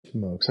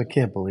Smokes, I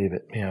can't believe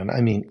it, man.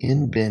 I mean,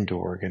 in Bend,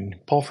 Oregon,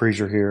 Paul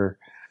Frazier here.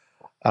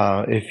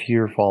 If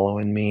you're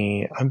following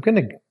me, I'm going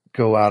to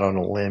go out on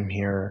a limb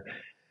here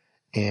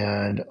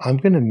and I'm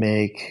going to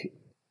make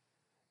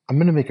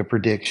a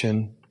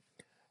prediction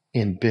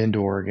in Bend,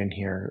 Oregon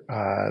here.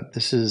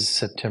 This is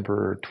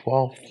September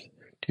 12th,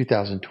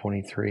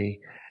 2023,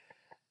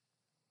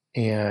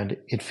 and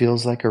it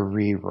feels like a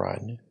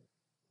rerun.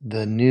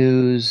 The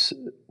news,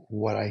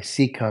 what I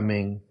see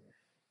coming,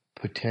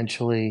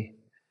 potentially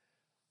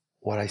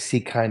what I see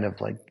kind of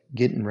like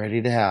getting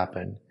ready to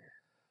happen.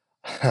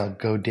 I'll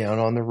go down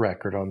on the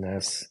record on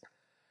this,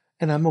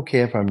 and I'm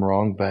okay if I'm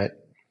wrong, but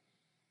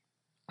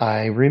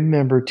I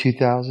remember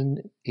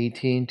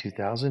 2018,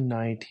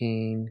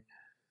 2019,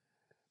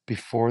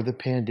 before the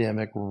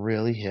pandemic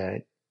really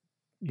hit,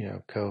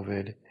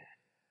 COVID.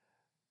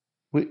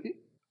 We,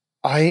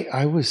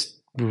 I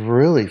was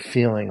really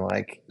feeling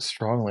like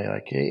strongly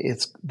like hey,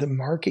 it's the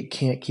market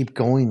can't keep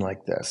going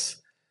like this.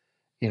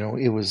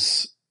 It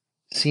was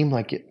seemed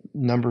like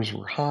numbers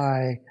were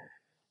high.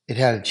 It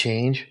had to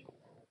change.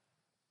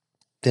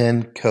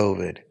 Then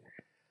COVID,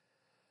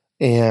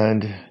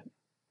 and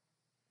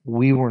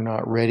we were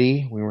not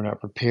ready. We were not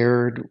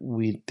prepared.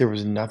 There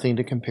was nothing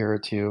to compare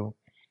it to.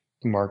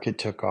 The market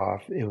took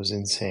off. It was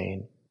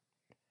insane.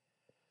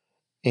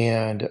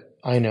 And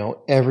I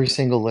know every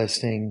single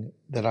listing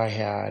that I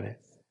had,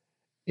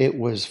 it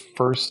was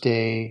first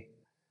day.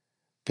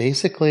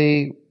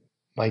 Basically,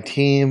 my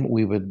team,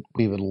 we would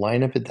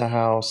line up at the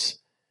house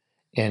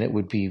and it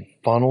would be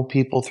funnel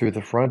people through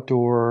the front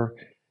door,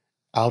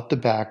 out the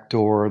back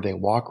door. They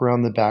walk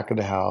around the back of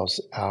the house,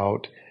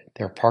 out.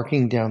 They're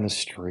parking down the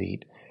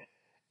street.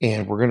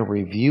 And we're going to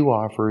review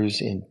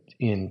offers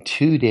in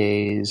 2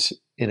 days,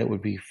 and it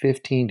would be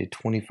 15 to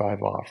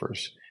 25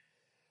 offers,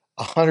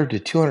 $100 to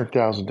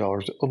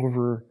 $200,000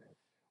 over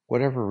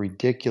whatever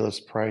ridiculous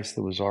price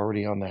that was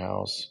already on the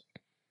house.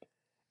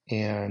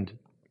 And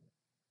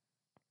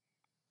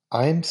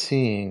I'm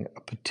seeing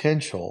a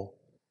potential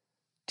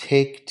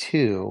take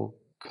two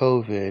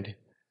COVID,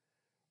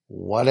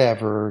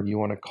 whatever you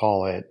want to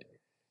call it,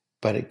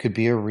 but it could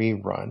be a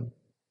rerun.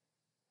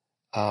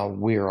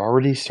 We are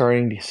already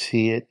starting to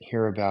see it,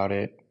 hear about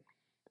it,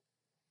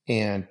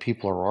 and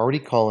people are already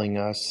calling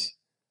us.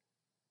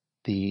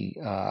 The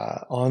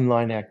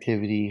online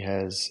activity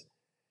has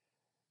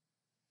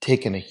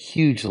taken a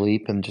huge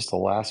leap in just the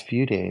last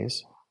few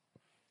days.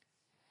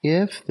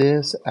 If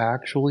this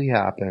actually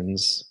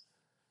happens,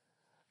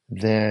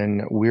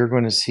 then we're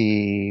going to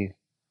see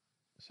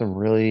some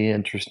really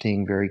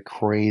interesting, very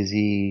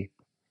crazy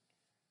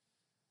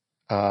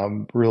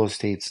real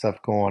estate stuff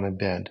go on in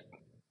Bend.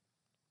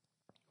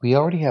 We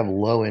already have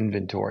low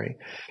inventory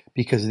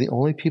because the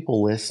only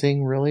people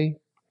listing really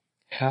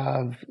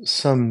have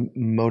some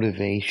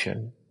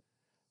motivation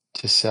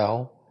to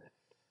sell.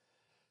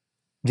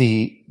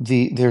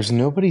 There's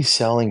nobody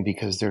selling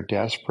because they're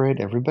desperate.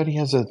 Everybody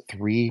has a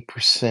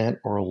 3%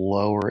 or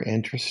lower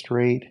interest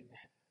rate.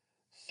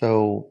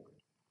 So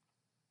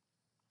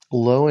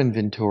low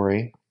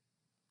inventory.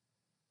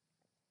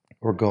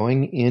 We're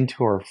going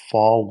into our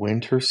fall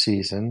winter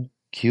season,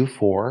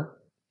 Q4,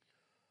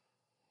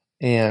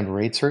 and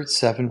rates are at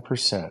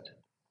 7%.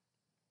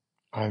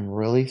 I'm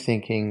really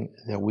thinking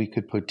that we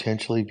could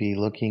potentially be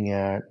looking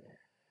at,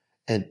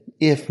 and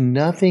if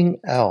nothing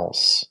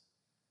else,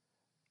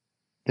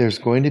 there's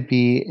going to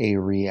be a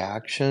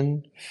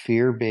reaction,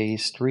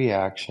 fear-based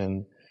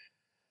reaction.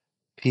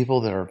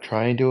 People that are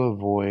trying to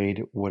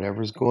avoid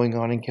whatever's going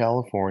on in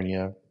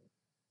California,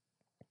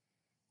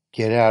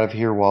 get out of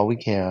here while we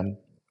can,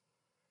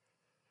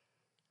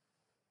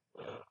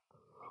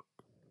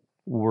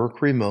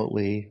 work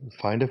remotely,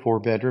 find a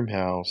 4-bedroom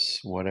house,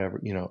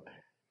 whatever.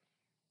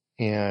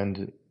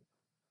 And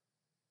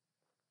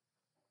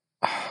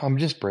I'm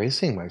just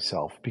bracing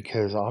myself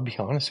because I'll be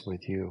honest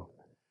with you,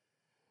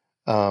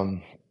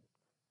 um,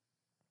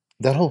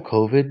 that whole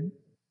COVID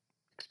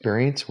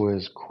experience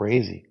was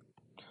crazy.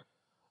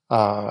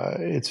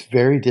 It's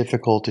very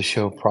difficult to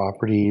show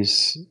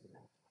properties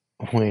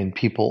when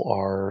people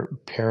are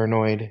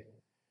paranoid,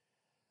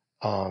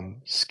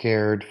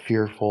 scared,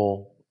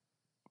 fearful.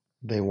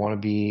 They want to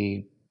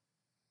be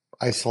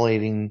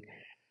isolating.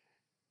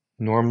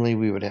 Normally,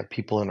 we would have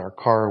people in our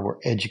car. We're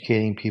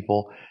educating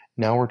people.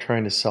 Now we're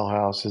trying to sell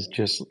houses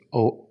just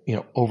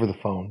over the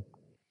phone.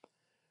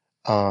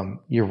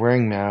 You're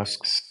wearing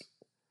masks.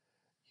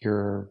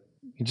 You're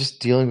just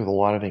dealing with a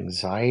lot of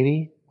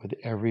anxiety with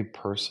every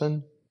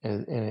person,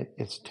 and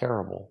it's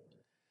terrible.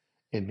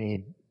 It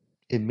made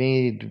it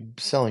made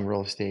selling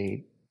real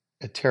estate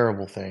a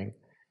terrible thing.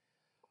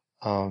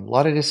 A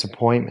lot of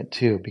disappointment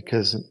too,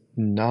 because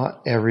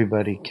not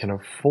everybody can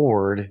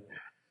afford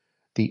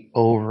the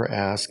over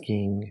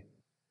asking,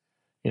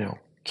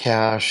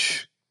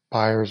 cash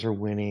buyers are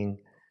winning.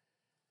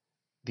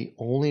 The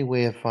only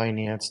way a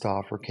financed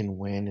offer can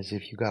win is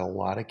if you got a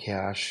lot of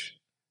cash,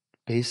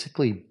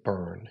 basically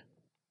burn.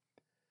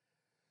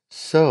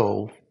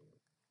 So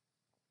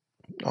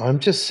I'm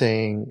just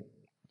saying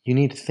you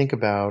need to think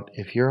about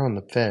if you're on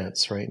the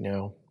fence right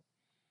now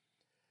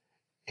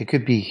it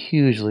could be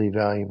hugely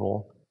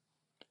valuable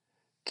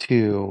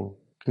to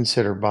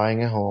consider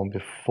buying a home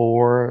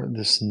before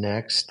this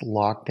next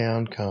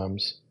lockdown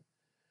comes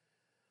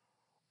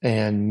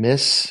and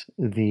miss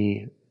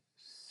the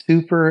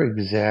super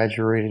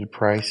exaggerated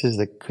prices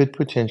that could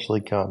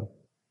potentially come.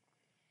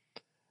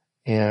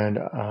 And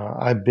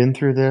I've been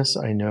through this.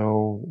 I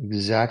know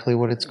exactly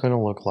what it's going to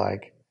look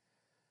like.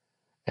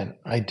 And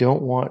I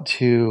don't want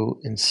to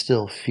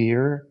instill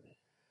fear.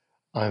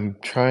 I'm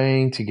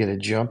trying to get a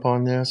jump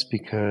on this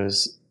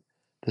because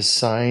the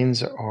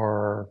signs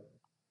are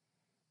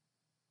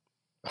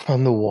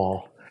on the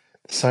wall.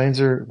 The signs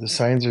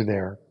are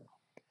there.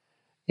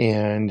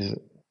 And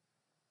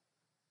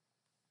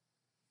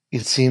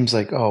it seems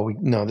like, oh,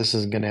 no, this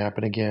isn't going to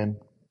happen again.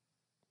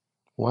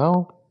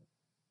 Well,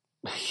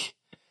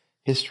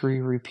 history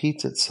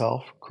repeats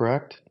itself,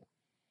 correct?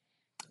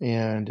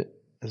 And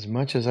as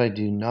much as I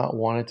do not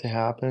want it to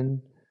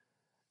happen,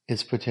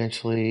 it's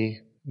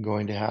potentially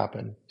going to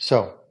happen.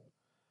 So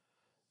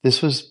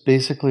this was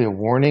basically a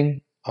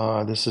warning.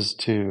 This is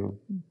to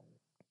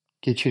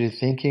get you to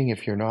thinking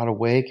if you're not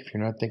awake, if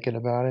you're not thinking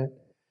about it.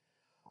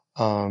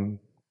 Um,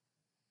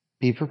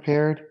 be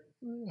prepared.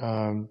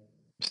 Um,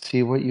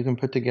 see what you can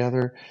put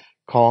together.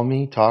 Call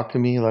me, talk to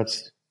me.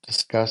 Let's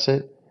discuss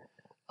it.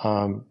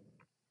 Um,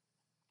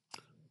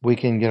 we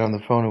can get on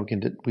the phone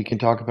and we can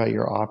talk about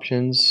your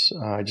options.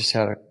 I just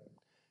had a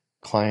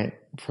client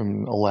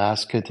from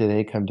Alaska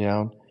today come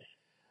down,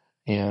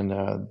 and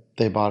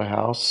they bought a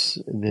house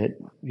that,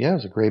 yeah, it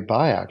was a great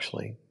buy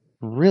actually,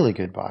 really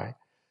good buy.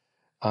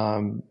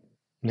 Um,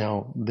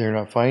 Now they're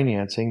not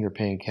financing; they're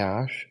paying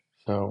cash.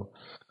 So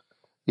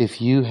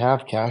if you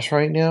have cash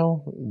right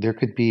now, there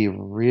could be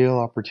real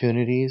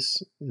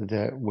opportunities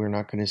that we're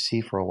not going to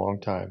see for a long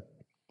time.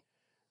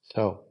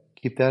 So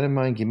keep that in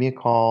mind. Give me a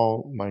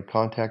call. My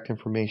contact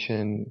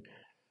information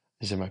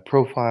is in my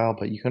profile,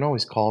 but you can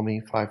always call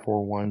me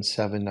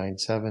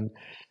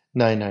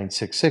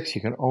 541-797-9966.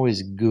 You can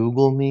always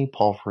Google me,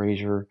 Paul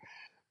Frazier,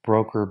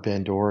 broker,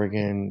 Bend,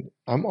 Oregon.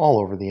 I'm all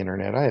over the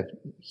internet. I have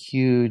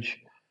huge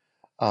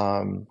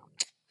um,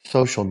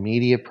 social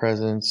media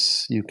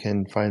presence. You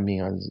can find me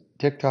on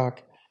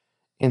TikTok,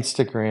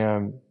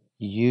 Instagram,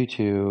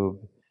 YouTube,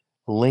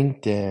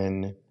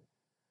 LinkedIn.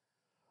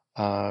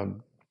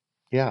 Um,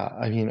 yeah,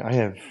 I mean, I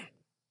have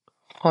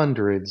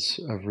hundreds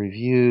of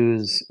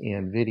reviews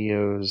and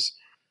videos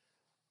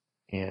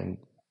and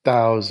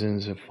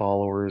thousands of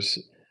followers.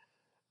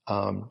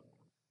 Um,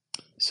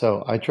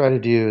 so I try to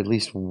do at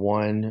least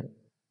one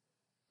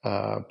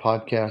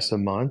podcast a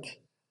month,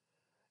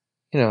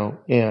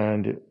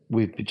 and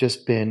we've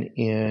just been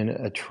in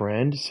a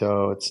trend,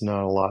 so it's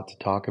not a lot to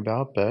talk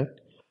about, but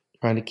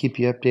trying to keep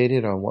you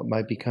updated on what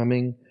might be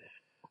coming.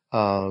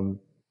 Um,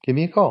 Give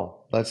me a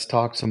call. Let's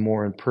talk some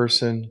more in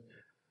person,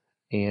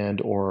 and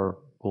or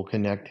we'll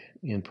connect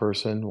in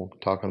person. We'll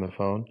talk on the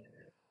phone.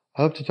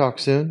 I hope to talk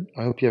soon.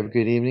 I hope you have a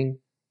good evening,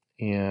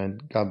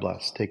 and God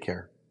bless. Take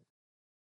care.